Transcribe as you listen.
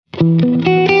Hello,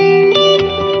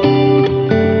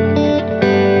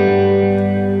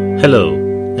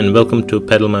 and welcome to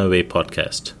Pedal My Way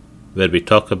podcast, where we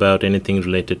talk about anything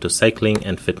related to cycling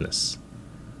and fitness.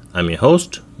 I'm your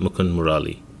host, Mukund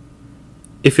Murali.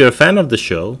 If you're a fan of the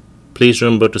show, please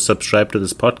remember to subscribe to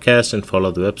this podcast and follow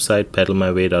the website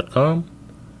pedalmyway.com.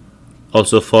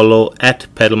 Also follow at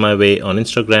pedalmyway on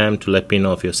Instagram to let me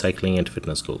know of your cycling and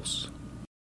fitness goals.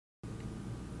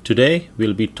 Today,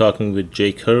 we'll be talking with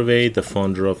Jake Herway, the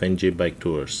founder of NJ Bike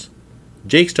Tours.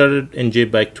 Jake started NJ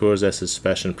Bike Tours as his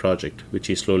passion project, which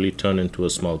he slowly turned into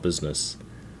a small business.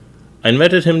 I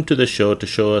invited him to the show to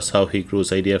show us how he grew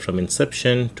his idea from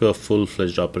inception to a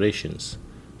full-fledged operations.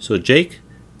 So Jake,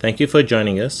 thank you for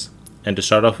joining us. And to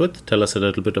start off with, tell us a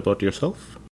little bit about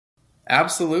yourself.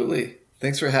 Absolutely.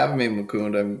 Thanks for having me,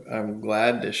 Mukund. I'm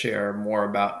glad to share more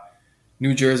about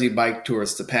New Jersey Bike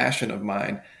Tours, the passion of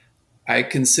mine. I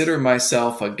consider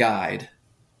myself a guide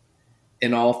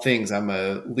in all things. I'm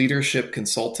a leadership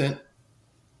consultant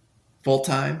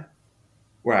full-time,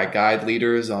 where I guide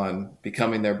leaders on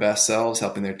becoming their best selves,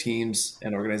 helping their teams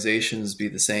and organizations be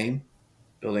the same,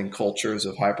 building cultures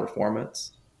of high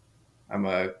performance. I'm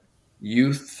a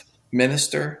youth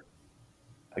minister,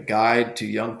 a guide to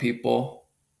young people,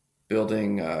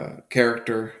 building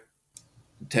character,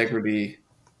 integrity,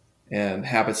 and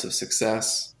habits of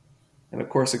success, and of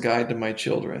course, a guide to my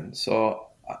children. So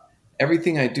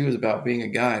everything I do is about being a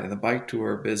guide, and the bike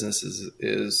tour business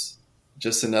is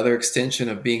just another extension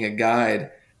of being a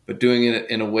guide, but doing it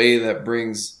in a way that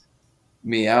brings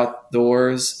me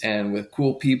outdoors and with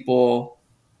cool people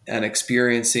and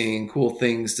experiencing cool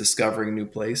things, discovering new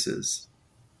places.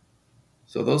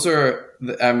 So those are,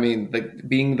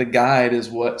 being the guide is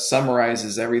what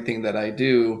summarizes everything that I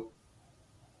do,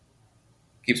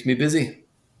 keeps me busy.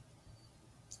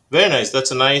 Very nice.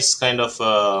 That's a nice kind of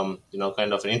an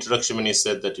introduction when you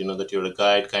said that, that you're a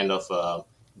guide, kind of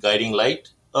guiding light,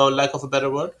 or lack of a better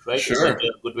word, right? Sure. Is that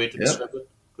a good way to describe it?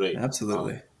 Great.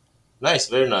 Absolutely. Nice.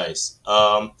 Very nice.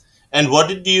 And what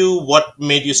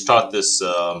made you start this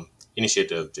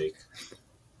initiative, Jake?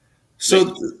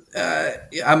 So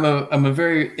I'm a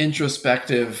very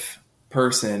introspective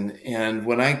person. And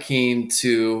when I came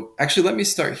to, actually, let me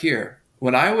start here.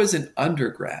 When I was an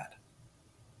undergrad,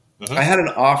 I had an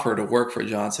offer to work for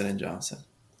Johnson & Johnson.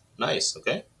 Nice.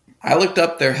 Okay. I looked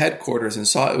up their headquarters and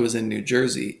saw it was in New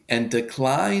Jersey and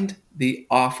declined the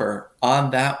offer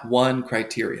on that one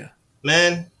criteria.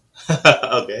 Man.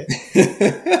 Okay.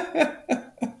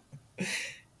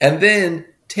 And then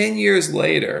 10 years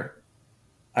later,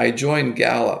 I joined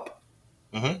Gallup,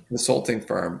 consulting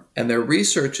firm, and their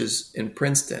research is in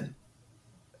Princeton,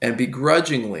 and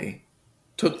begrudgingly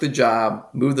took the job,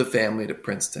 moved the family to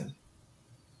Princeton.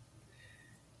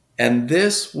 And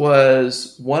this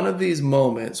was one of these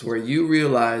moments where you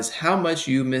realize how much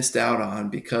you missed out on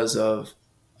because of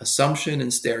assumption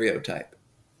and stereotype.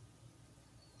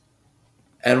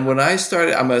 And when I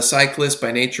started, I'm a cyclist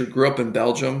by nature, grew up in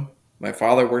Belgium. My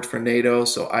father worked for NATO,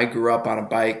 so I grew up on a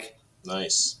bike.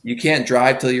 Nice. You can't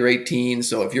drive till you're 18,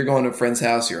 so if you're going to a friend's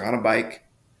house, you're on a bike.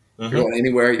 If you're going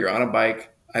anywhere, you're on a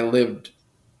bike. I lived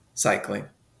cycling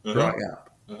growing up.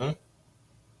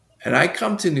 And I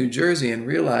come to New Jersey and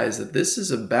realize that this is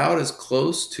about as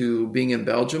close to being in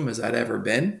Belgium as I'd ever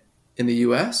been in the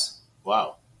U.S.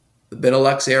 Wow. The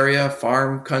Benelux area,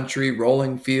 farm country,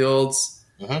 rolling fields,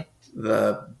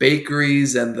 the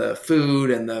bakeries and the food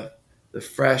and the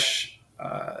fresh,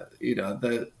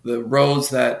 the roads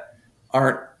that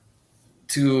aren't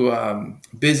too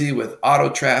busy with auto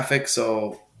traffic.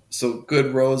 So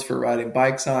good roads for riding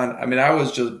bikes on. I mean, I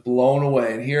was just blown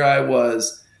away. And here I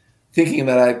was, thinking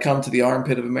that I'd come to the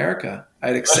armpit of America.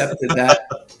 I'd accepted that.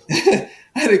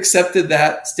 I'd accepted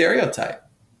that stereotype.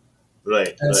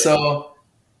 Right. And so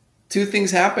two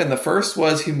things happened. The first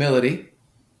was humility.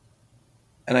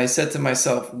 And I said to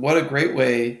myself, what a great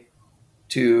way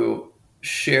to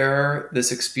share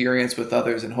this experience with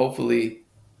others and hopefully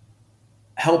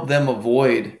help them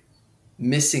avoid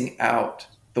missing out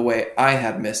the way I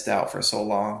had missed out for so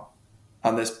long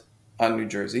on New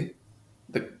Jersey.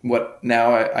 What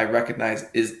now I recognize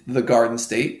is the Garden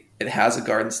State. It has a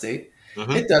Garden State.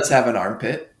 It does have an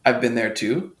armpit. I've been there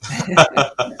too.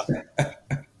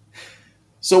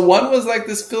 So one was like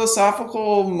this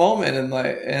philosophical moment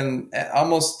and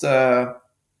almost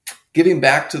giving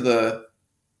back to the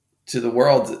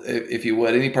world, if you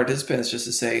would, any participants, just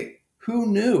to say, who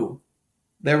knew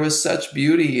there was such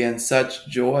beauty and such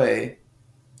joy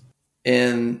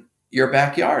in your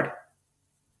backyard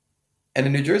and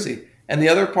in New Jersey? And the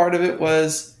other part of it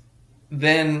was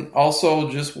then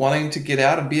also just wanting to get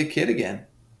out and be a kid again.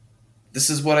 This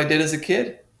is what I did as a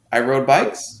kid. I rode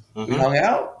bikes. We Mm-hmm. hung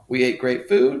out, we ate great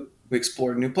food, we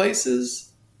explored new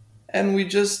places, and we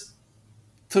just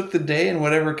took the day and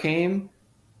whatever came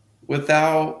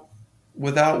without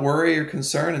worry or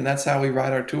concern, and that's how we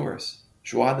ride our tours.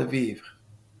 Joie de vivre.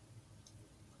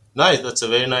 Nice. That's a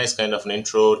very nice kind of an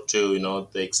intro to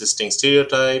the existing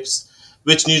stereotypes,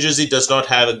 which New Jersey does not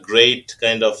have a great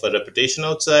kind of a reputation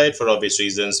outside for obvious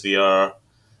reasons. We are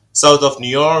south of New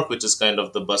York, which is kind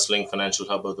of the bustling financial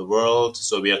hub of the world,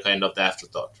 so we are kind of the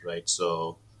afterthought, right?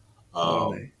 So,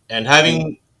 Totally. and And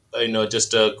having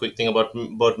just a quick thing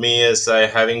about me is I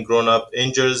having grown up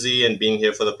in Jersey and being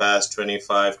here for the past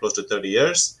 25, close to 30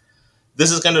 years.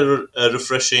 This is kind of a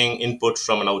refreshing input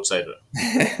from an outsider.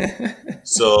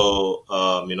 So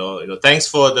thanks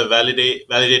for the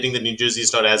validating that New Jersey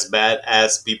is not as bad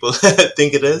as people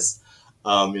think it is.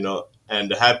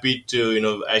 And happy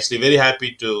to actually very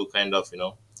happy to kind of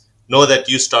know that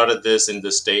you started this in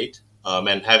the state,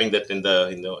 and having that in the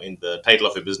in the title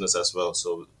of your business as well.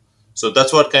 So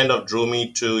that's what kind of drew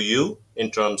me to you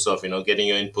in terms of getting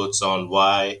your inputs on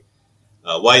why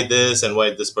this and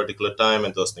why this particular time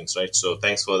and those things, right? So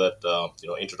thanks for that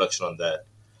introduction on that.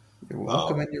 you're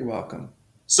welcome, Um, and you're welcome.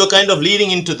 so kind of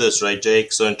leading into this, right,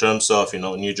 Jake? So in terms of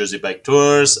New Jersey bike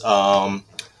tours,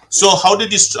 so how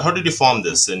did you form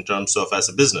this in terms of as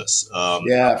a business?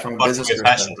 Yeah, from a Apart from business your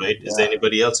passion, perspective. right? Is there Yeah.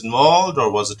 anybody else involved,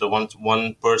 or was it a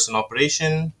one person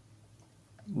operation?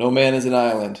 No man is an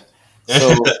island.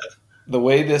 So the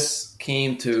way this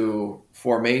came to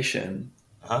formation,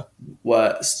 Uh-huh.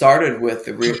 what started with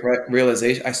the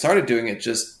realization, I started doing it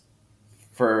just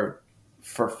for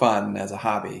fun as a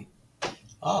hobby,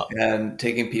 Ah. and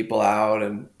taking people out,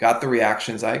 and got the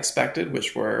reactions I expected,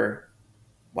 which were,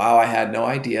 wow, I had no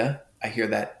idea. I hear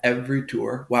that every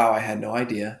tour. Wow, I had no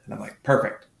idea. And I'm like,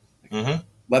 perfect. Mm-hmm.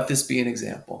 Let this be an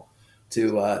example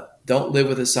to don't live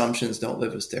with assumptions, don't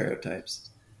live with stereotypes.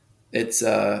 It's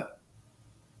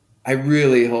I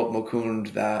really hope,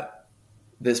 Mukund, that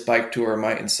this bike tour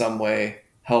might in some way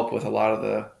help with a lot of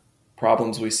the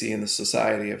problems we see in the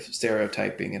society of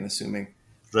stereotyping and assuming.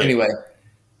 Right. Anyway,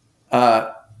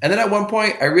 uh, and then at one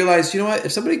point I realized, you know what?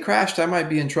 If somebody crashed, I might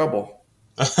be in trouble.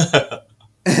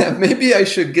 Maybe I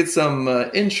should get some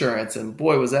insurance. And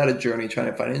boy, was that a journey trying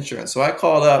to find insurance. So I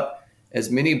called up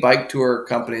as many bike tour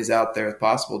companies out there as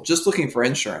possible, just looking for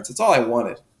insurance. That's all I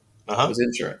wanted Uh-huh. was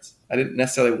insurance. I didn't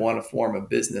necessarily want to form a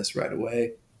business right away.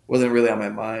 It wasn't really on my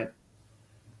mind.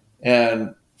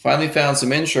 And finally found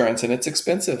some insurance, and it's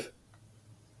expensive.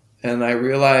 And I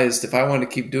realized if I wanted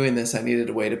to keep doing this, I needed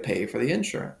a way to pay for the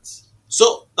insurance.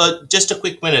 So just a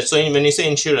quick minute. So when you say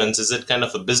insurance, is it kind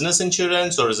of a business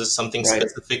insurance, or is it something Right.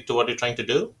 specific to what you're trying to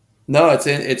do? No,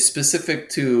 it's specific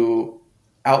to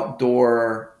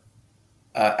outdoor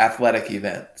athletic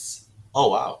events. Oh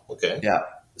wow. Okay. Yeah.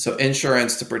 So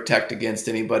insurance to protect against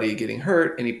anybody getting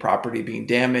hurt, any property being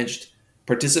damaged,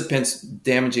 participants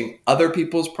damaging other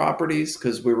people's properties,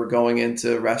 because we were going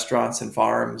into restaurants and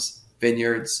farms,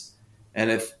 vineyards, and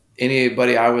if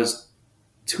anybody I was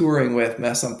touring with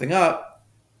messed something up,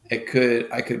 I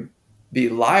could be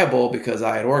liable because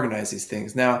I had organized these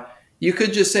things. Now, you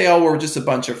could just say, "Oh, we're just a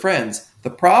bunch of friends." The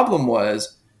problem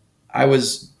was I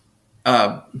was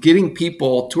getting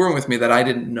people touring with me that I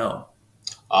didn't know.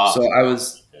 Ah. So I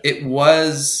was. It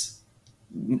wasn't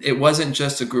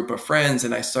just a group of friends,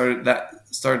 and that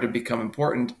started to become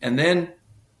important. And then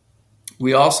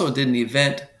we also did an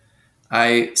event.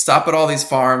 I stop at all these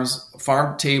farms.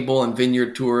 Farm table and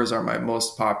vineyard tours are my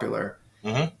most popular.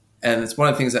 Mm-hmm. And it's one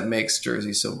of the things that makes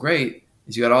Jersey so great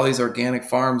is you got all these organic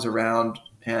farms around,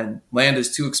 and land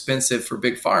is too expensive for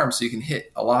big farms, so you can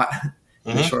hit a lot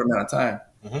in a Mm-hmm. short amount of time.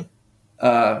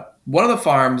 Mm-hmm. One of the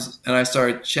farms, and I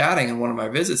started chatting in one of my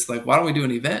visits, like, why don't we do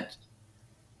an event?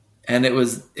 And it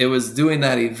was doing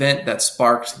that event that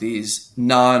sparked these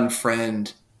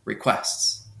non-friend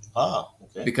requests. Ah.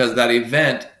 Okay. Because that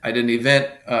event, I did an event,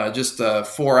 just a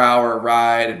 4-hour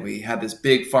ride, and we had this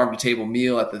big farm to table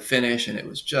meal at the finish, and it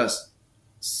was just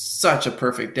such a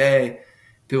perfect day.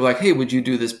 People were like, hey, would you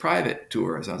do this private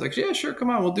tour? So I was like, yeah, sure, come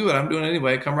on, we'll do it. I'm doing it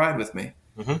anyway. Come ride with me.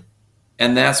 Mm-hmm.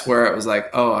 And that's where it was like,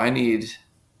 oh, I need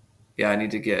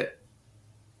to get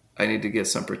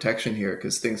some protection here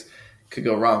because things could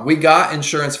go wrong. We got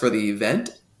insurance for the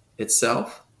event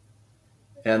itself,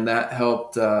 and that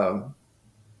helped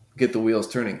get the wheels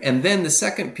turning. And then the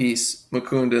second piece,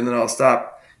 Mukund, and then I'll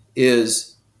stop,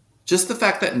 is just the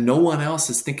fact that no one else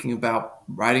is thinking about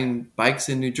riding bikes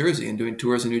in New Jersey and doing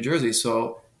tours in New Jersey.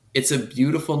 So it's a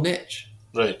beautiful niche.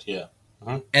 Right. Yeah.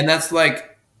 Mm-hmm. And that's like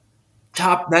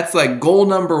goal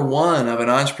number one of an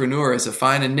entrepreneur is to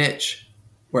find a niche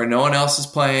where no one else is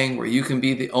playing, where you can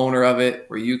be the owner of it,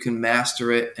 where you can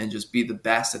master it and just be the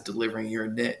best at delivering your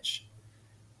niche.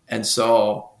 And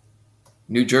so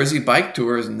New Jersey Bike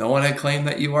Tours, no one had claimed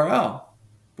that URL.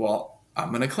 Well, I'm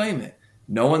going to claim it.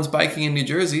 No one's biking in New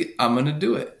Jersey. I'm going to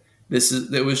do it.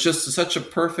 It was just such a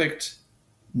perfect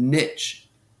niche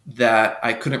that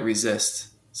I couldn't resist.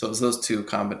 So it was those two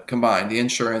combined, the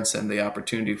insurance and the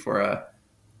opportunity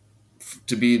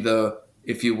to be the,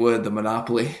 if you would, the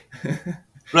monopoly.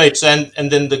 Right. So,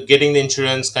 and then getting the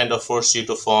insurance kind of forced you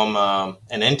to form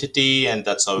an entity, and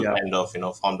that's how you kind of,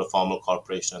 formed a formal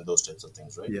corporation and those types of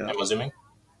things, right? Yeah. I'm assuming?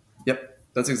 Yep.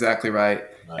 That's exactly right.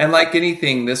 And like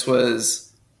anything, this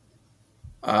was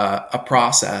a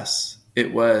process.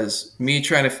 It was me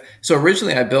trying to, so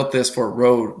originally I built this for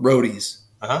roadies,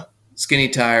 skinny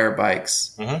tire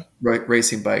bikes,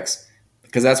 racing bikes,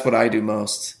 because that's what I do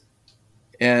most.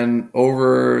 And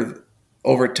over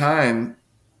time,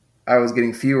 I was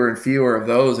getting fewer and fewer of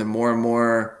those and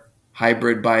more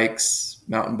hybrid bikes,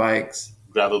 mountain bikes,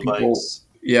 gravel bikes.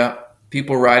 Yeah.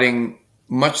 People riding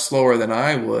much slower than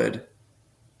I would,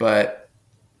 but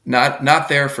not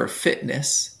there for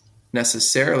fitness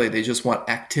necessarily. They just want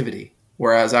activity.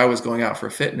 Whereas I was going out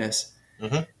for fitness.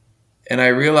 And I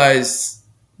realized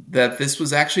that this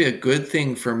was actually a good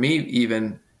thing for me,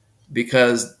 even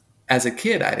because as a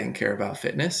kid, I didn't care about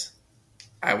fitness.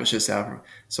 I was just out.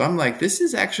 So I'm like, this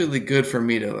is actually good for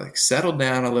me to like settle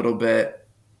down a little bit.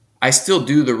 I still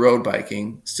do the road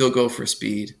biking, still go for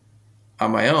speed on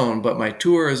my own, but my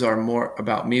tours are more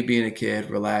about me being a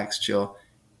kid, relax, chill.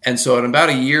 And so in about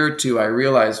a year or two, I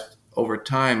realized over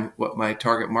time what my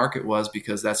target market was,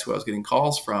 because that's who I was getting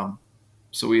calls from.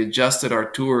 So we adjusted our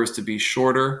tours to be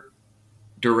shorter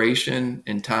duration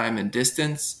in time and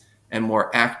distance and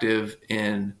more active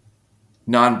in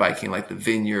non-biking, like the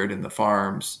vineyard and the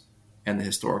farms and the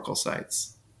historical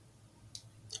sites.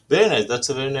 Very nice. That's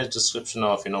a very nice description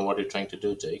of what you're trying to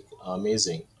do, Jake.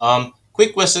 Amazing.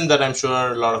 Quick question that I'm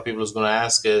sure a lot of people is going to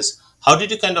ask is, how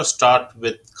did you kind of start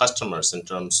with customers in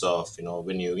terms of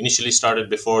when you initially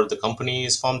started before the company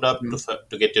is formed up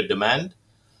to get your demand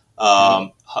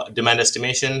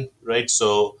estimation, right?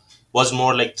 So was it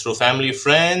more like through family,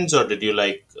 friends, or did you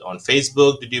like on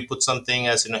Facebook? Did you put something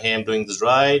as hey, I'm doing this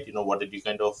right? What did you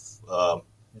kind of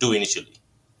do initially?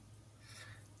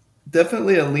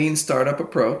 Definitely a lean startup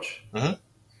approach.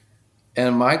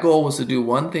 And my goal was to do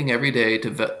one thing every day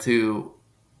to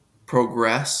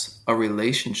progress a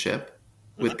relationship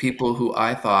with people who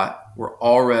I thought were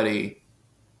already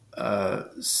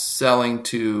selling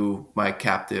to my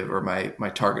captive or my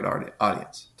target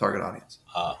audience.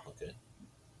 Okay.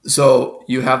 So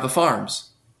you have the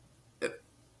farms.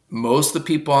 Most of the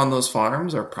people on those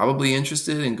farms are probably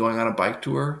interested in going on a bike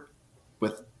tour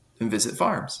and visit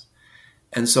farms.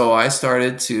 And so I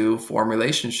started to form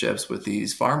relationships with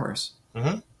these farmers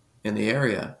in the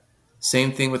area.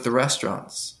 Same thing with the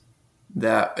restaurants,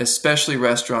 especially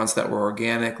restaurants that were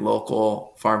organic,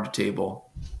 local, farm to table.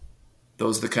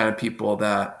 Those are the kind of people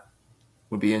that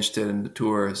would be interested in the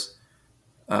tours.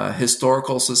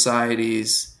 Historical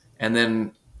societies. And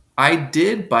then I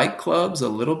did bike clubs a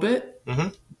little bit.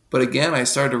 But again, I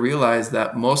started to realize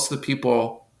that most of the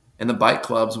people in the bike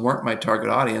clubs weren't my target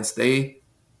audience. They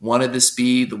wanted the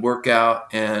speed, the workout,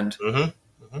 and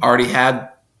already had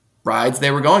rides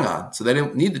they were going on. So they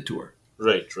didn't need the tour.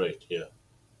 Right, yeah.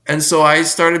 And so I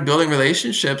started building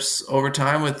relationships over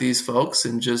time with these folks,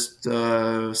 and just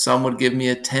some would give me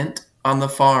a tent on the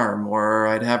farm, or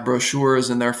I'd have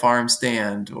brochures in their farm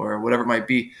stand, or whatever it might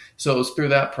be. So it was through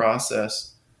that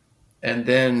process. And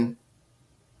then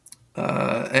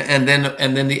and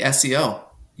then the SEO,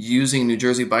 using New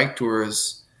Jersey Bike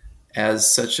Tours as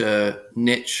such a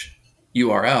niche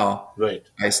URL. Right.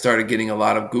 I started getting a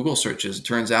lot of Google searches. It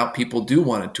turns out people do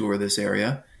want to tour this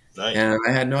area. Right. And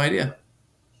I had no idea.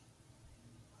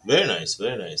 Very nice,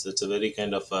 very nice. That's a very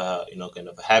kind of kind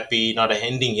of a happy, not a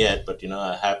ending yet, but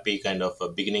a happy kind of a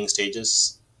beginning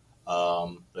stages,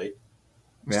 right?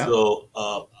 Yeah. So,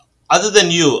 other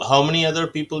than you, how many other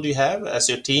people do you have as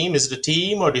your team? Is it a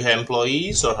team, or do you have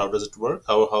employees, or how does it work?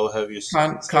 How have you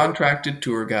contracted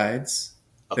tour guides?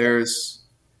 Okay.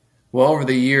 Over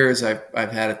the years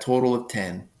I've had a total of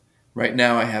 10. Right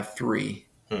now I have 3.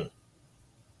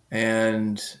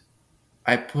 And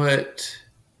I put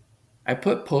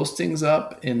postings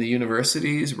up in the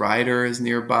universities. Ryder is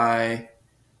nearby.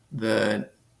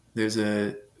 There's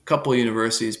a couple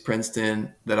universities,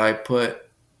 Princeton, that I put,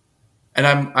 and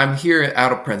I'm here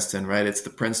out of Princeton, right? It's the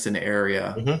Princeton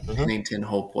area, Pennington,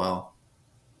 Hopewell,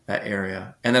 that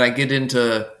area, and then I get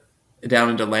down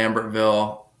into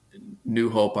Lambertville, New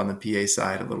Hope on the PA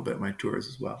side a little bit in my tours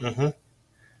as well.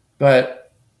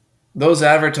 But those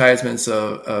advertisements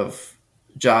of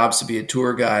jobs to be a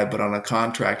tour guide, but on a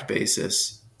contract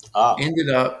basis, Ah, ended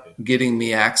up getting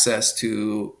me access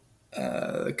to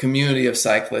a community of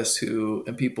cyclists who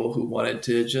and people who wanted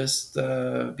to just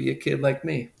be a kid like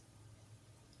me.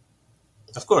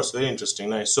 of course, very interesting.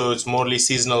 Nice. So it's morely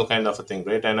seasonal kind of a thing,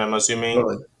 right? And I'm assuming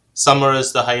Totally. summer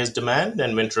is the highest demand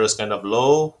and winter is kind of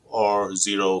low or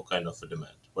zero kind of a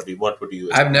demand. What would you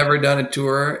I've estimate? never done a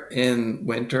tour in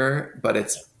winter, but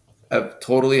it's a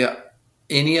totally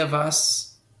any of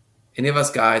us any of us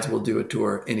guides will do a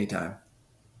tour anytime.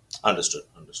 Understood.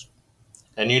 Understood.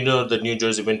 And you know the New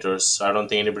Jersey winters. I don't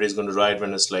think anybody's going to ride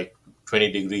when it's like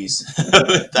 20 degrees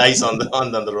with ice on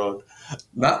the road.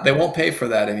 Not they won't pay for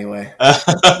that anyway.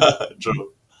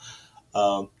 True.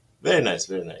 Um, very nice,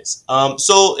 very nice.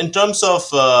 So, in terms of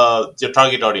your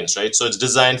target audience, right? So, it's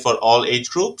designed for all age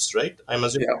groups, right? I'm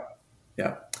assuming. Yeah,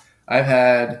 yeah. I've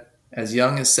had as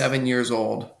young as 7 years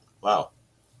old, Wow.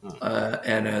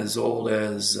 and as old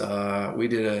as we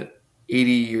did a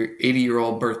 80 year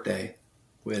old birthday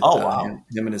with Oh, wow.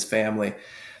 him and his family.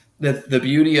 The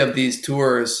beauty of these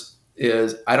tours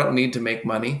is I don't need to make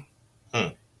money. Hmm.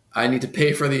 I need to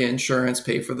pay for the insurance,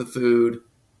 pay for the food,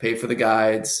 pay for the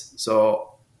guides. So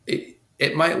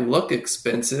it might look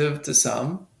expensive to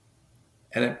some,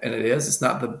 and it is. It's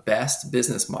not the best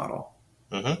business model.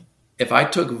 Mm-hmm. If I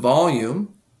took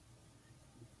volume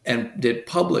and did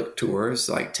public tours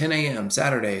like 10 a.m.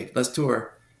 Saturday, let's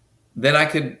tour, then I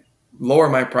could lower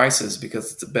my prices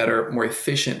because it's a better, more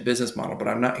efficient business model. But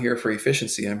I'm not here for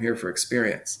efficiency. I'm here for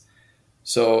experience.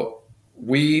 So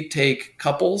we take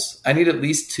couples. I need at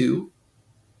least two.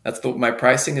 My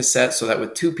pricing is set so that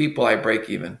with two people I break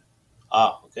even,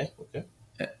 Ah, okay, okay.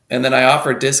 and then I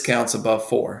offer discounts above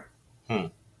four. Hmm.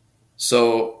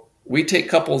 So we take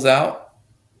couples out.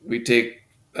 We take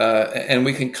and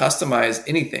we can customize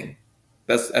anything.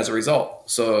 That's as a result.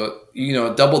 So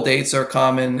double dates are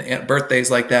common. And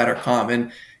birthdays like that are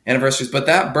common. Anniversaries, but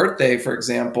that birthday, for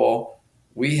example,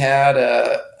 we had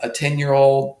a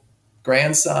 10-year-old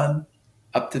grandson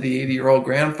up to the 80-year-old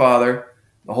grandfather,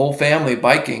 the whole family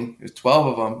biking. There's 12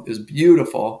 of them. It was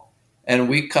beautiful, and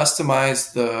we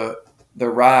customized the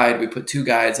ride. We put two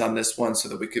guides on this one so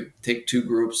that we could take two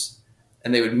groups,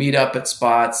 and they would meet up at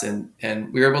spots, and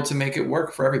we were able to make it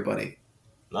work for everybody.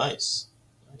 Nice,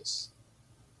 nice,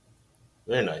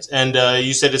 very nice. And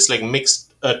you said it's like mixed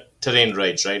terrain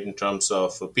rides, right? In terms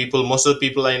of people, most of the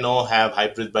people I know have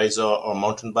hybrid bikes or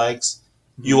mountain bikes.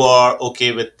 You Mhm. are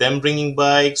okay with them bringing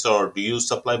bikes, or do you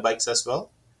supply bikes as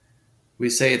well? We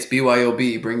say it's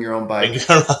BYOB, bring your own Bring bike.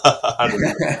 your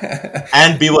 100%.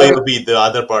 And Well, BYOB, the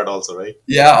other part also, right?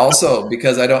 yeah, also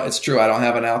because it's true. I don't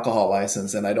have an alcohol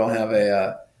license, and I don't have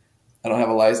a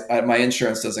license. My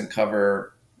insurance doesn't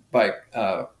cover bike,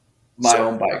 my So,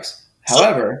 own bikes. so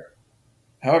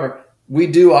However, we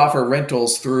do offer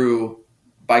rentals through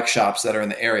bike shops that are in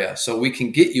the area. So we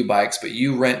can get you bikes, but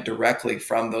you rent directly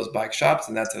from those bike shops,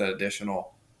 and that's an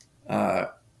additional uh,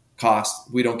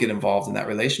 cost. We don't get involved in that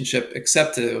relationship,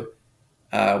 except to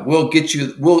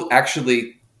we'll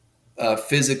actually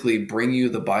physically bring you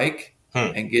the bike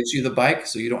hmm, and get you the bike,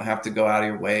 so you don't have to go out of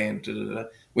your way and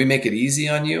we make it easy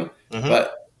on you, hmm.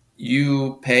 but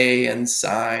you pay and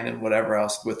sign and whatever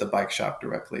else with the bike shop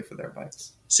directly for their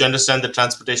bikes. So you understand the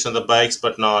transportation of the bikes,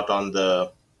 but not on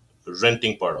the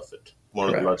renting part of it, more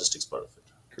on the Correct. logistics part of it.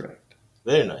 Correct.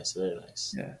 Very nice, very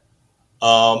nice. Yeah.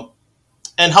 Um,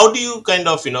 and how do you kind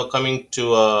of, coming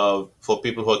to for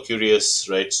people who are curious,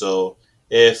 right? So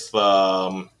if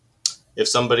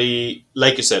somebody,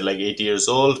 like you said, like 80 years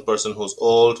old, person who's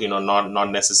old,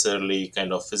 not necessarily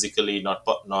kind of physically not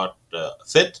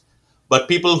fit, but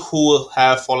people who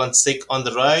have fallen sick on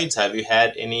the rides, have you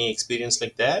had any experience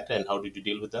like that, and how did you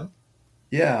deal with them?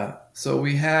 Yeah. So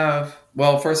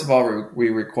well, first of all, we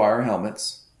require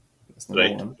helmets. That's number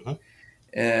Right. one. Hmm.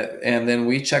 And then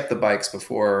we check the bikes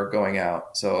before going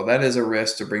out. So that is a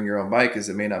risk to bring your own bike, because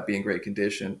it may not be in great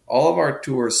condition. All of our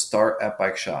tours start at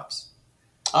bike shops.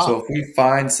 Ah. So if we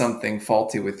find something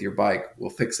faulty with your bike, we'll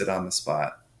fix it on the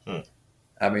spot. Hmm.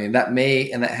 I mean, that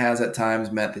has at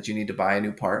times meant that you need to buy a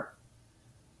new part,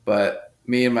 but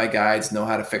me and my guides know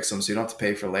how to fix them, so you don't have to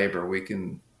pay for labor. We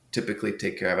can typically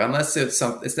take care of it, unless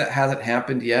that hasn't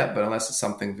happened yet. But unless it's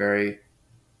something very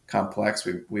complex,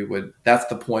 we would. That's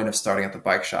the point of starting at the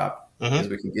bike shop, Hmm. is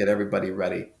we can get everybody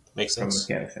ready Makes from a sense.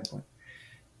 mechanic standpoint.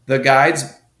 The guides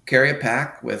carry a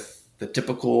pack with the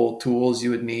typical tools you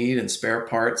would need and spare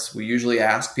parts. We usually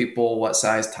ask people what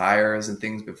size tires and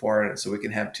things before, so we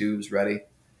can have tubes ready.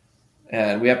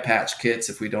 And we have patch kits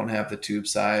if we don't have the tube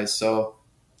size. So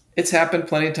it's happened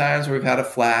plenty of times where we've had a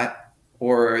flat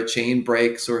or a chain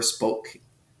breaks or a spoke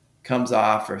comes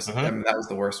off, or I Mm-hmm. mean, that was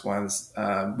the worst ones.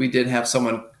 We did have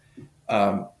someone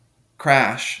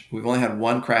crash. We've only had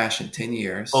one crash in 10 Oh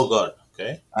years. God.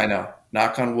 Okay. I know,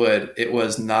 knock on wood. It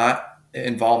was not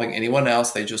involving anyone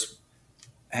else. They just,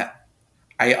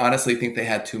 I honestly think they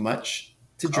had too much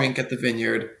to Oh drink at the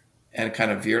vineyard and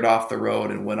kind of veered off the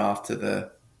road and went off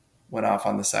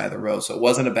on the side of the road. So it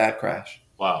wasn't a bad crash.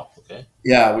 wow. Okay.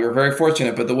 Yeah, we were very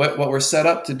fortunate. But what we're set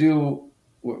up to do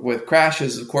with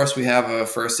crashes, of course, we have a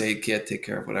first aid kit, take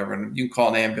care of whatever, and you can call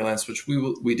an ambulance, which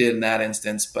we did in that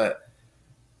instance. But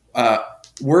uh,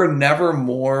 we're never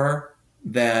more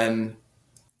than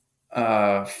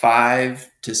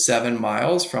 5 to 7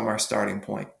 miles from our starting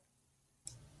point.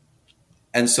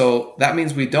 And so that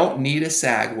means we don't need a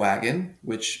sag wagon,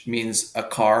 which means a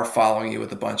car following you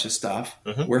with a bunch of stuff.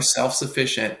 Mm-hmm. We're self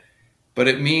sufficient, but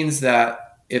it means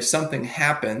that if something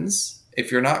happens,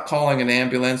 if you're not calling an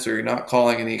ambulance or you're not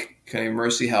calling any kind of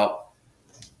emergency help,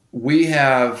 we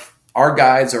have our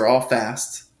guides are all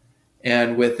fast.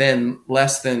 And within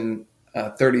less than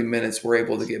 30 minutes, we're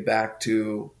able to get back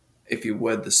to, if you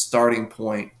would, the starting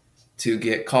point to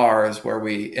get cars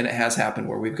and it has happened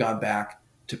where we've gone back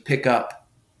to pick up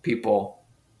people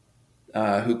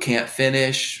who can't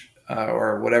finish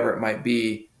or whatever it might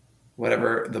be.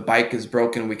 Whatever, the bike is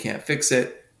broken, we can't fix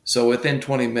it. So within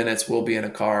 20 minutes, we'll be in a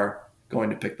car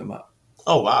going to pick them up.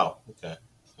 Oh wow. Okay.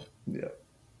 Yeah.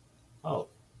 Oh.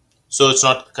 So it's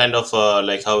not kind of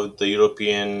like how the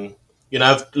European,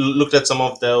 I've looked at some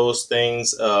of those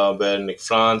things where in like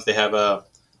France they have a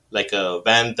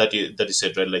van that you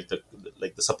said, right, like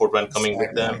the support van coming with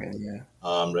Sag them, wagon,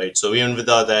 yeah. right. So even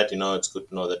without that, it's good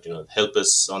to know that help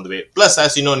is on the way. Plus,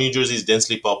 as you know, New Jersey is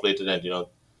densely populated, and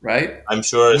Right? I'm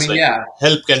sure I it's mean, like yeah.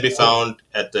 help can be found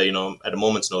at the at a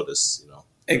moment's notice.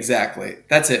 Exactly.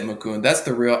 That's it, Mukund. That's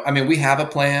the real. I mean, we have a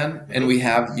plan and Hmm. we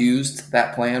have used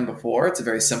that plan before. It's a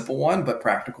very simple one, but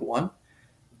practical one.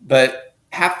 But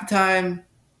half the time,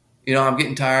 I'm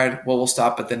getting tired. Well, we'll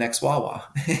stop at the next Wawa.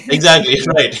 Exactly.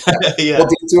 Right. We'll Yeah.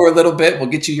 detour a little bit. We'll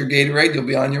get you your Gatorade. You'll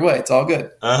be on your way. It's all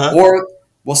good. Uh huh. Or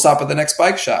we'll stop at the next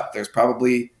bike shop. There's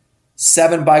probably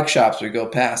 7 bike shops we go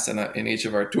past in each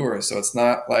of our tours. So it's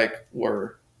not like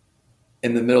we're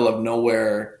in the middle of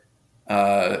nowhere,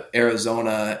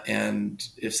 Arizona, and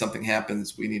if something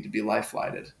happens, we need to be life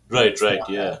flighted. Right, It's right, not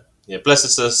yeah, yeah.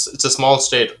 Plus, it's a small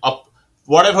state. Up,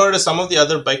 what I've heard is some of the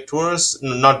other bike tours,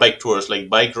 not bike tours, like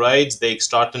bike rides. They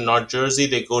start in North Jersey,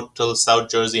 they go till South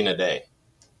Jersey in a day.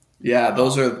 Yeah,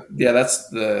 those Um, are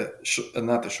that's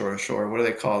not the shortest shore. What do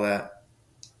they call that?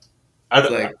 I It's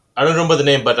don't, like I don't remember the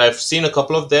name, but I've seen a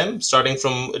couple of them starting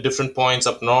from different points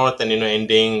up north, and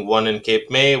ending one in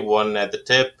Cape May, one at the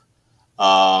tip.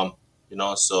 Um,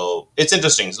 so it's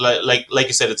interesting. It's like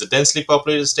you said, it's a densely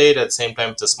populated state. At the same time,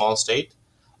 it's a small state.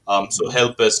 So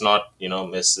help is not,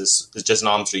 is just an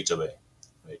arm's reach away,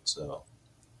 right? So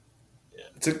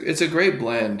it's a great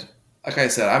blend. Like I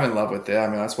said, I'm in love with it. I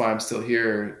mean, that's why I'm still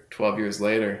here 12 years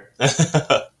later.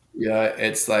 yeah. Yeah,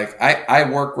 it's like I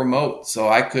work remote, so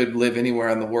I could live anywhere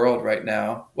in the world right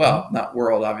now. Well, not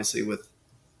world, obviously,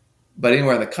 but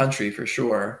anywhere in the country for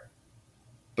sure.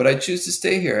 But I choose to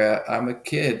stay here. I'm a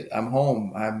kid. I'm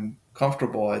home. I'm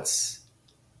comfortable. It's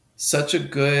such a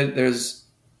good.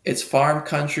 It's farm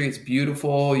country. It's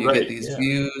beautiful. You get Right. these Yeah.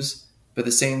 views, but at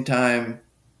the same time,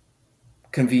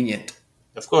 convenient.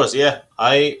 Of course. Yeah.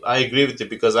 I agree with you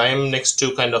because I am next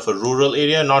to kind of a rural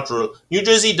area, not rural. New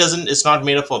Jersey doesn't. It's not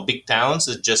made up of big towns.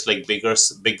 It's just like big Yeah,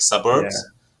 suburbs.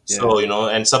 yeah, So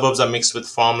and suburbs are mixed with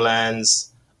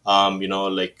farmlands.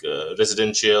 Like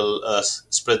residential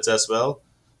spreads as well.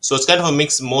 So it's kind of a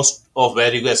mix most of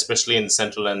where you go, especially in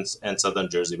central and southern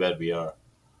Jersey where we are.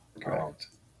 Um, correct.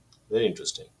 Very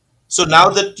interesting. So now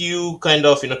that you kind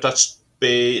of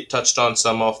touched on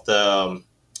some of the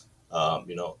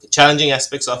the challenging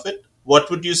aspects of it, what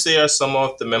would you say are some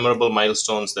of the memorable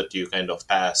milestones that you kind of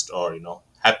passed, or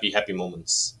happy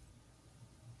moments?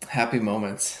 Happy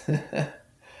moments.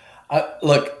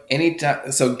 Look,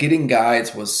 anytime. So getting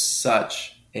guides was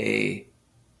such a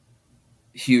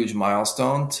huge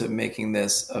milestone to making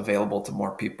this available to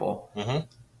more people. Mm-hmm.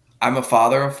 I'm a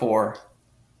father of 4.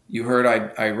 You heard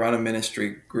I run a ministry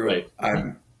Right. group. Mm-hmm.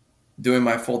 I'm doing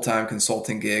my full-time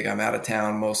consulting gig. I'm out of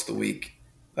town most of the week.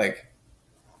 Like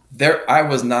I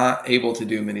was not able to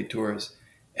do many tours.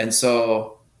 And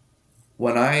so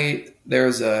when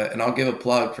and I'll give a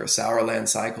plug for Sourland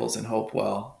Cycles in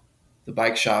Hopewell, the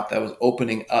bike shop that was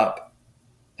opening up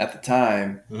at the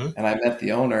time. Mm-hmm. And I met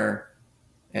the owner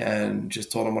and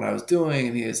just told him what I was doing.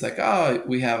 And he was like, "Oh,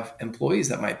 we have employees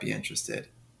that might be interested."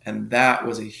 And that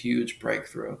was a huge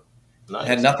breakthrough. It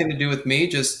had Nice. nothing to do with me.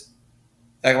 Just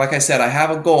like I said, I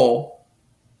have a goal.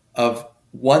 of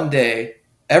one day,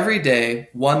 every day,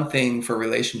 one thing for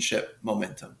relationship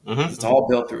momentum. It's all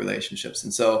built through relationships.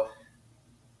 And so,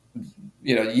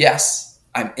 yes,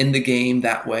 I'm in the game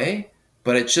that way,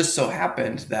 but it just so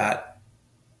happened that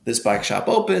this bike shop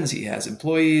opens, he has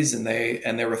employees, and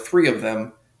there were three of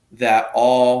them that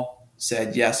all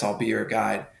said, yes, I'll be your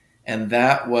guide. And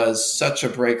that was such a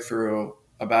breakthrough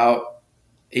about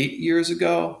 8 years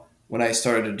ago when I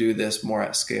started to do this more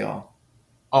at scale.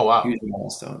 Oh, wow. Huge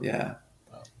milestone, yeah.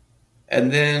 Wow.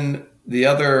 And then the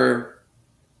other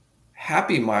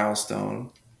happy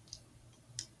milestone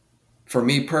for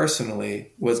me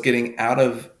personally was getting out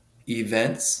of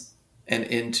events and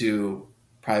into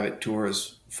private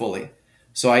tours fully.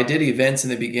 So I did events in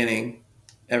the beginning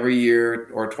every year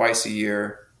or twice a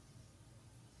year,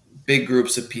 big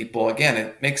groups of people. Again,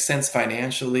 it makes sense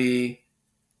financially.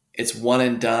 It's one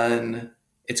and done.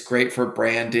 It's great for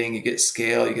branding. You get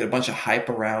scale, you get a bunch of hype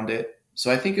around it. So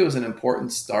I think it was an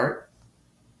important start,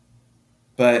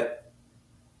 but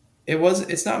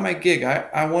it's not my gig.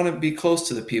 I want to be close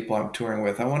to the people I'm touring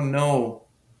with. I want to know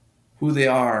who they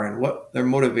are and what their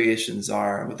motivations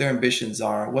are, what their ambitions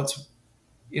are.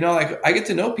 Like I get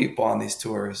to know people on these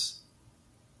tours.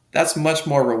 That's much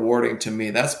more rewarding to me.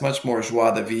 That's much more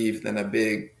joie de vivre than a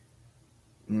big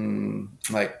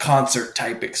like concert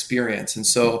type experience. And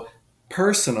so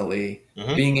personally,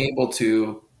 being able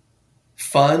to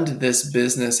fund this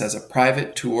business as a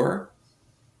private tour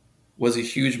was a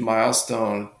huge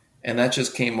milestone. And that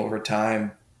just came over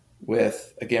time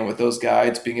with those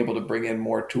guides being able to bring in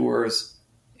more tours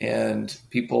and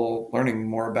people learning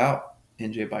more about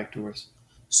NJ Bike Tours.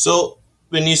 So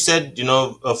when you said,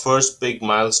 a first big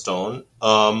milestone,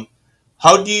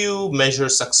 how do you measure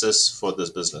success for this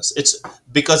business? It's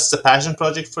because it's a passion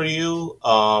project for you,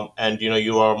 and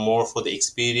you are more for the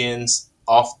experience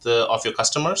of your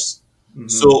customers. Mm-hmm.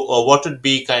 So what would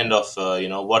be kind of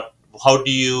how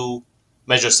do you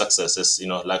measure success? Is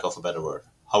lack of a better word.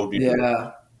 How do you do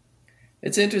it?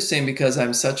 It's interesting because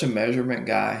I'm such a measurement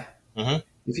guy. Mm-hmm.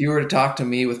 If you were to talk to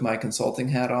me with my consulting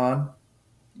hat on,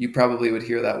 you probably would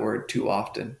hear that word too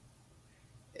often.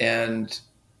 And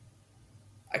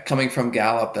coming from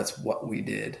Gallup, that's what we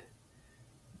did.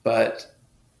 But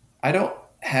I don't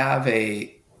have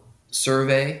a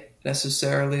survey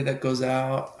necessarily that goes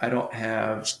out. I don't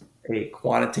have a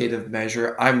quantitative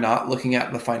measure. I'm not looking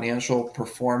at the financial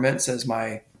performance as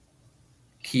my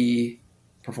key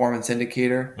performance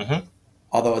indicator,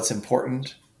 although it's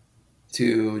important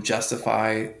to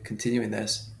justify continuing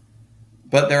this.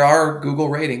 But there are Google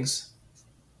ratings.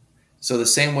 So the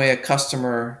same way a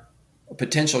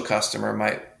potential customer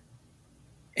might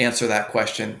answer that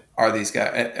question, is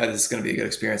this going to be a good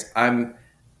experience? I'm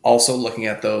also looking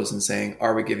at those and saying,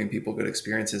 are we giving people good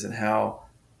experiences, and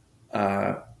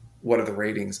what are the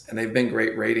ratings? And they've been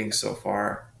great ratings so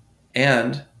far.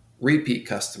 And repeat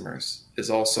customers is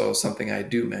also something I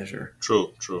do measure.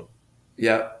 True.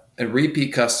 Yeah. And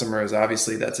repeat customers,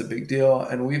 obviously that's a big deal.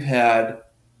 And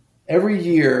every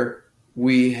year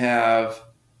we have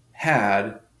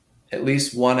had at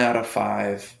least 1 out of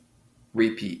 5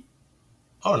 repeat.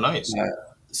 Oh, nice.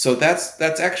 So that's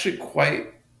actually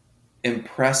quite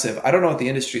impressive. I don't know what the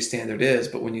industry standard is,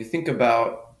 but when you think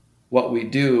about what we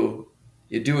do,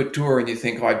 you do a tour and you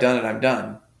think, oh, I've done it, I'm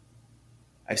done.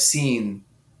 I've seen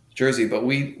Jersey, but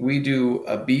we do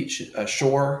a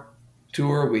shore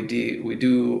tour. We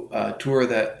do a tour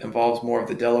that involves more of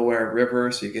the Delaware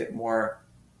River, so you get more.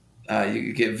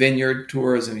 You get vineyard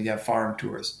tours and you have farm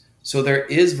tours. So there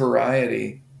is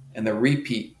variety, and the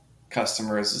repeat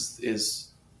customers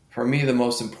is for me the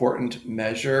most important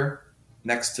measure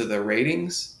next to the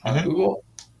ratings on Google,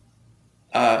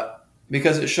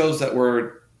 because it shows that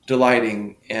we're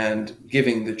delighting and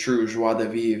giving the true joie de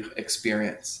vivre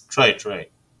experience.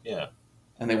 Right. Yeah.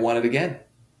 And they want it again.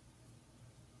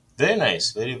 Very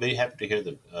nice. Very, very happy to hear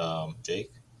that,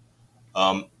 Jake.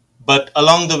 But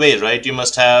along the way, right, you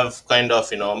must have kind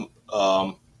of,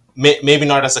 maybe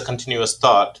not as a continuous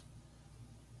thought.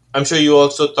 I'm sure you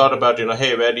also thought about,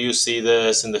 hey, where do you see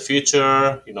this in the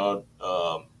future?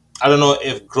 I don't know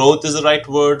if growth is the right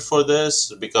word for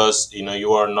this, because,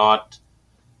 you are not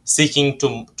seeking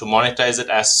to monetize it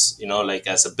as, like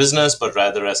as a business, but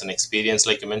rather as an experience,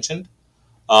 like you mentioned.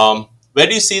 Where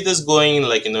do you see this going,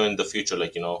 like, in the future,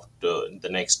 like, the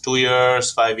next 2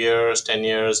 years, 5 years, 10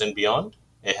 years and beyond?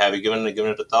 Have you given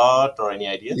it a thought or any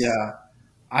ideas? Yeah,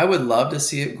 I would love to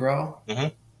see it grow. Mm-hmm.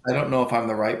 I don't know if I'm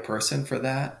the right person for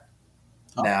that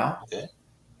now. Okay.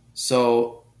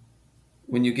 So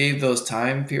when you gave those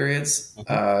time periods,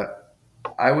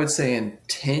 I would say in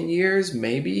 10 years,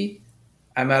 maybe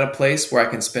I'm at a place where I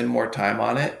can spend more time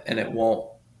on it and it won't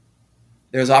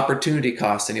there's opportunity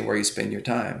cost anywhere you spend your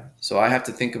time. So I have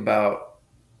to think about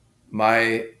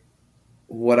my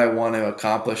what I want to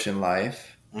accomplish in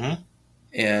life, Mm-hmm.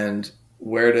 and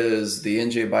where does the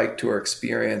NJ Bike Tour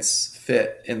experience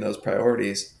fit in those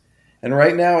priorities. And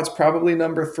right now it's probably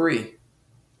number 3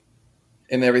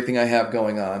 in everything I have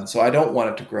going on. So I don't want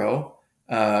it to grow.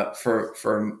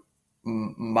 For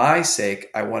my sake,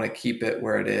 I want to keep it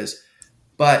where it is.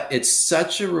 But it's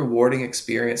such a rewarding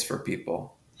experience for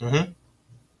people. Mm-hmm.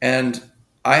 And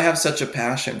I have such a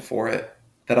passion for it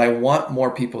that I want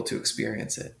more people to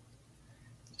experience it.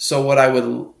 So what I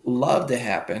would love to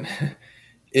happen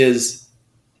is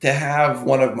to have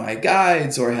one of my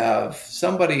guides or have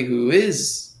somebody who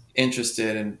is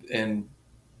interested in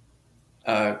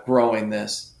growing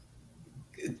this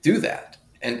do that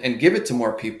and give it to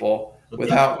more people Okay.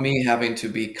 without me having to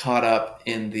be caught up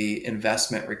in the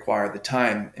investment required, the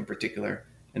time in particular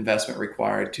investment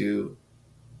required to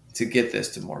get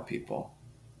this to more people.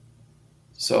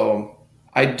 So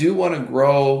I do want to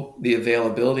grow the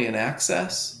availability and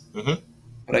access, Mm-hmm.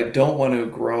 but I don't want to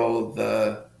grow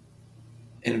the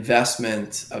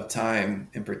investment of time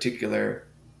in particular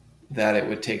that it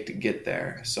would take to get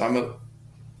there. So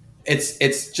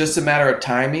it's just a matter of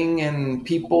timing and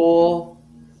people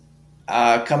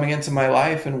coming into my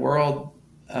life and world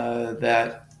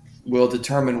that will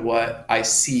determine what I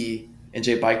see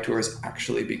NJ Bike Tours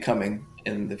actually becoming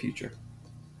in the future.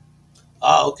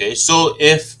 Okay. So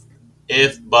if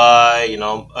by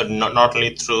not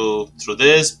only through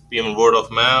this, even word of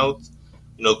mouth,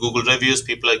 Google reviews,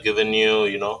 people are giving you,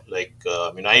 like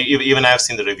even I've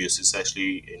seen the reviews. It's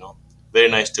actually very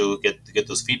nice to get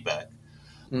those feedback.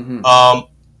 Mm-hmm. um,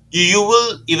 you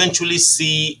will eventually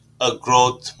see a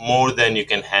growth more than you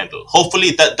can handle.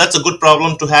 Hopefully, that's a good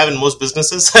problem to have in most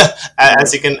businesses, Right.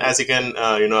 as you can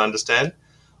understand.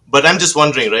 But I'm just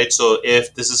wondering, right? So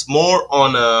if this is more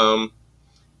on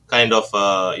kind of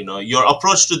your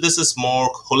approach to this is more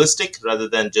holistic rather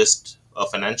than just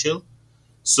financial.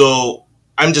 So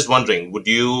I'm just wondering, would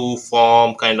you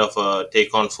form kind of a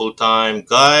take on full time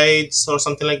guides or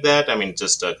something like that? I mean,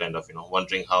 just kind of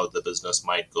wondering how the business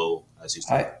might go as you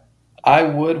said. I I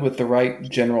would with the right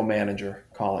general manager,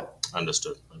 call it.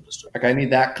 Understood. Understood. Like I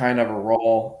need that kind of a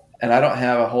role, and I don't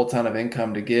have a whole ton of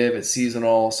income to give. It's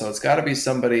seasonal, so it's got to be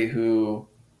somebody who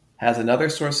has another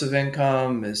source of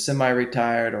income, is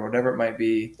semi-retired or whatever it might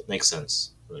be. Makes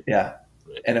sense. Right. Yeah.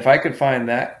 Right. And if I could find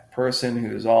that person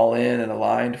who's all in and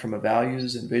aligned from a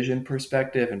values and vision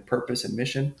perspective and purpose and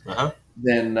mission, Uh-huh.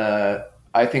 then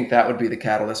I think that would be the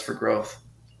catalyst for growth.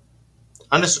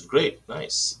 Understood. Great.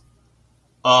 Nice.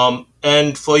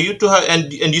 And for you to have,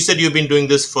 and you said you've been doing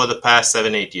this for the past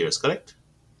 7-8 years, correct?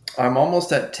 I'm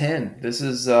almost at 10. This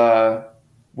is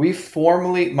we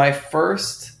formally my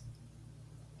first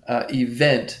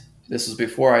event. This was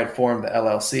before I had formed the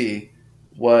LLC.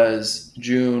 Was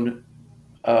June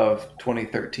of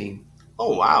 2013.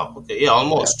 Oh wow. Okay. Yeah. Yeah.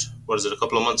 Almost. What is it? A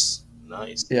couple of months.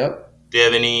 Nice. Yep. Do you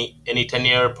have any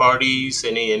 10-year parties?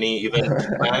 Any event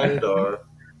planned or?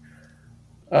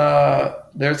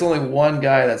 There's only one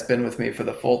guy that's been with me for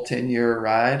the full 10-year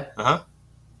ride, Uh huh.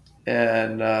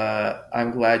 and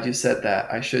I'm glad you said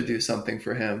that. I should do something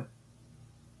for him.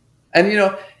 And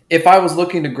if I was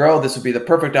looking to grow, this would be the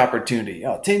perfect opportunity.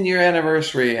 10-year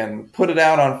anniversary, and put it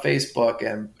out on Facebook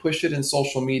and push it in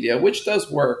social media, which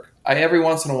does work. Every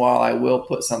once in a while I will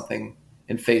put something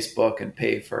in Facebook and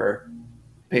pay for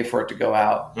it to go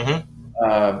out.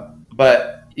 Mm-hmm.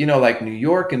 But like New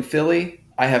York and Philly,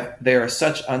 there are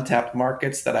such untapped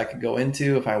markets that I could go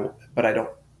into but I don't.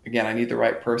 Again, I need the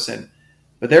right person.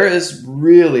 But there is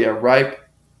really a ripe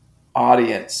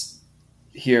audience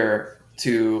here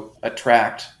to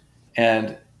attract.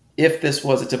 And if this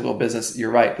was a typical business,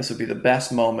 you're right. This would be the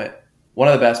best moment, one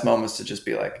of the best moments to just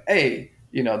be like, hey,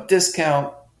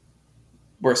 discount.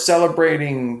 We're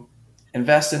celebrating,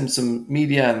 invest in some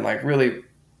media and like really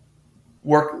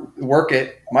work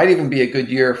it. Might even be a good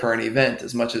year for an event,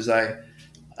 as much as I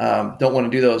don't want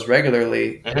to do those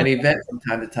regularly. An Mm-hmm. event from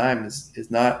time to time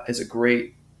is a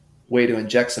great way to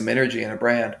inject some energy in a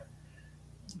brand.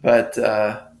 But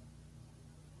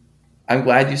I'm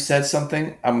glad you said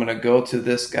something. I'm going to go to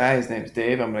this guy. His name's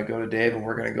Dave. I'm going to go to Dave, and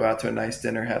we're going to go out to a nice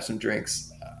dinner, have some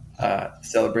drinks,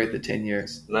 celebrate the 10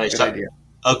 years. Nice. Good idea.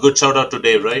 A good shout out to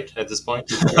Dave, right? At this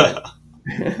point. Right.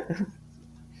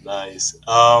 Nice.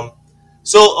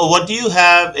 So, what do you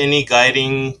have? Any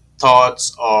guiding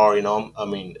thoughts, or I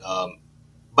mean,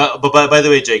 but by the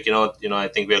way, Jake, I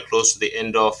think we are close to the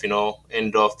end of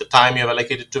the time you have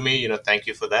allocated to me. Thank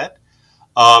you for that.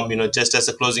 Just as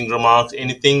a closing remark,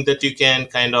 anything that you can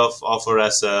kind of offer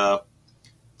as a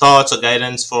thoughts or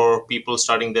guidance for people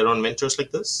starting their own ventures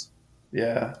like this?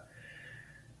 Yeah.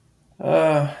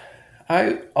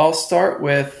 I'll start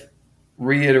with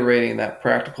reiterating that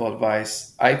practical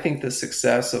advice. I think the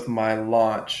success of my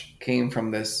launch came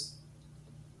from this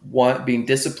one being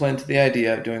disciplined to the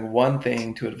idea of doing one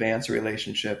thing to advance a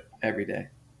relationship every day.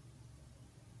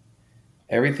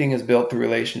 Everything is built through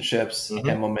relationships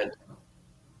and momentum.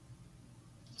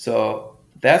 So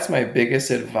that's my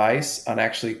biggest advice on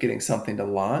actually getting something to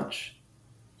launch.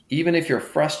 Even if you're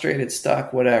frustrated,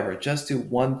 stuck, whatever, just do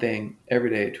one thing every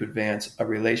day to advance a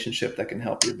relationship that can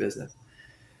help your business.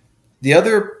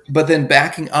 But then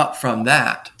backing up from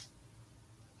that,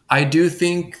 I do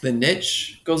think the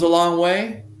niche goes a long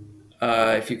way.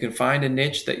 If you can find a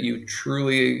niche that you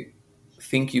truly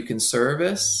think you can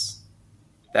service,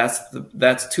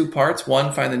 that's two parts.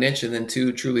 One, find the niche, and then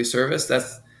two, truly service.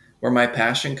 That's where my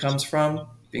passion comes from,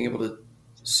 being able to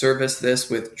service this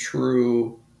with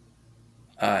true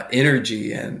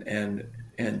energy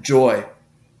and joy,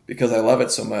 because I love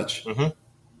it so much.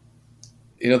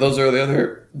 Those are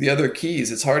the other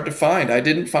keys. It's hard to find. I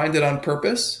didn't find it on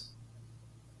purpose.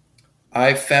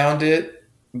 I found it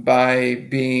by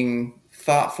being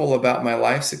thoughtful about my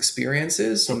life's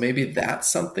experiences. So maybe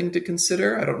that's something to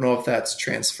consider. I don't know if that's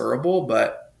transferable,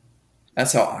 but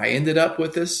that's how I ended up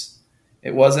with this.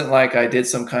 It wasn't like I did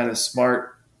some kind of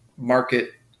smart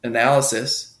market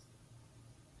analysis.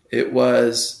 It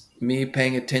was me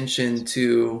paying attention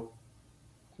to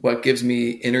what gives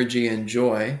me energy and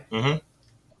joy,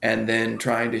 and then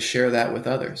trying to share that with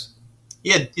others.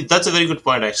 Yeah, that's a very good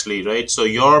point, actually, right? So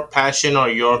your passion or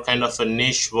your kind of a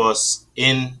niche was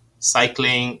in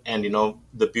cycling and,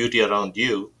 the beauty around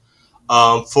you.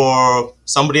 For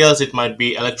somebody else, it might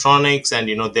be electronics and,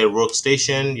 their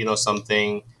workstation,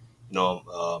 something,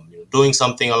 doing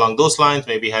something along those lines,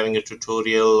 maybe having a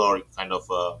tutorial or kind of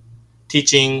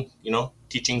teaching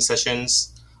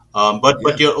sessions.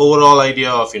 But your overall idea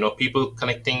of, people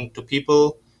connecting to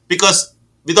people, because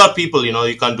without people,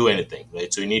 you can't do anything,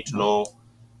 right? So you need to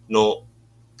know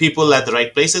people at the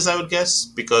right places, I would guess,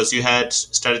 because you had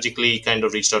strategically kind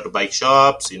of reached out to bike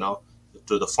shops,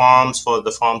 to the farms for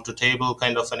the farm to table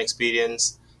kind of an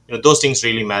experience. Those things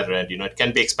really matter, and it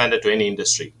can be expanded to any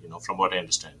industry, from what I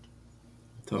understand.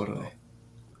 Totally.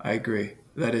 I agree.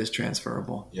 That is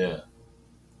transferable. Yeah.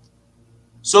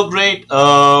 So great.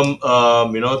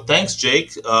 Thanks,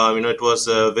 Jake. It was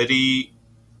a very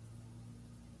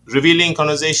revealing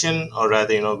conversation, or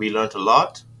rather, we learned a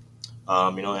lot.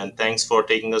 And thanks for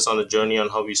taking us on a journey on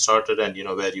how we started and,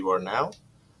 where you are now.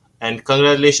 And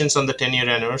congratulations on the 10-year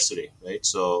anniversary, right?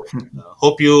 So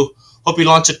hope you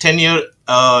launch a 10-year,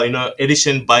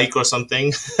 edition bike or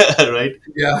something, right?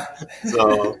 Yeah.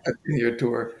 So a 10-year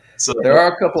tour. So there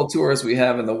are a couple of tours we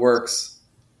have in the works.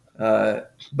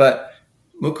 But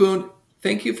Mukund,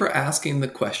 thank you for asking the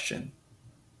question.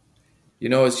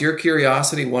 It's your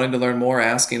curiosity, wanting to learn more,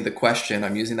 asking the question.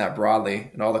 I'm using that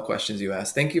broadly in all the questions you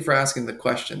ask. Thank you for asking the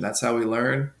question. That's how we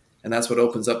learn, and that's what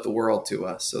opens up the world to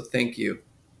us. So thank you.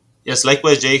 Yes,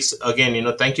 likewise, Jake. Again,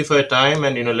 thank you for your time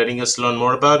and, letting us learn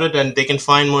more about it. And they can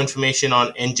find more information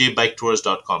on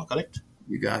njbiketours.com, correct?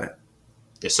 You got it.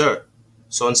 Yes, sir.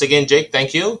 So once again, Jake,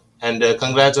 thank you. And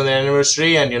congrats on the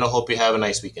anniversary. And, hope you have a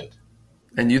nice weekend.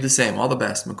 And you the same. All the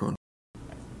best, Mukund.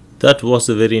 That was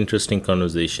a very interesting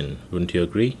conversation. Wouldn't you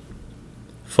agree?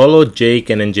 Follow Jake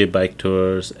and NJ Bike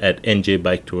Tours at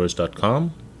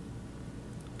njbiketours.com.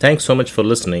 Thanks so much for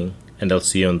listening, and I'll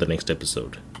see you on the next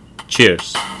episode.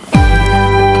 Cheers.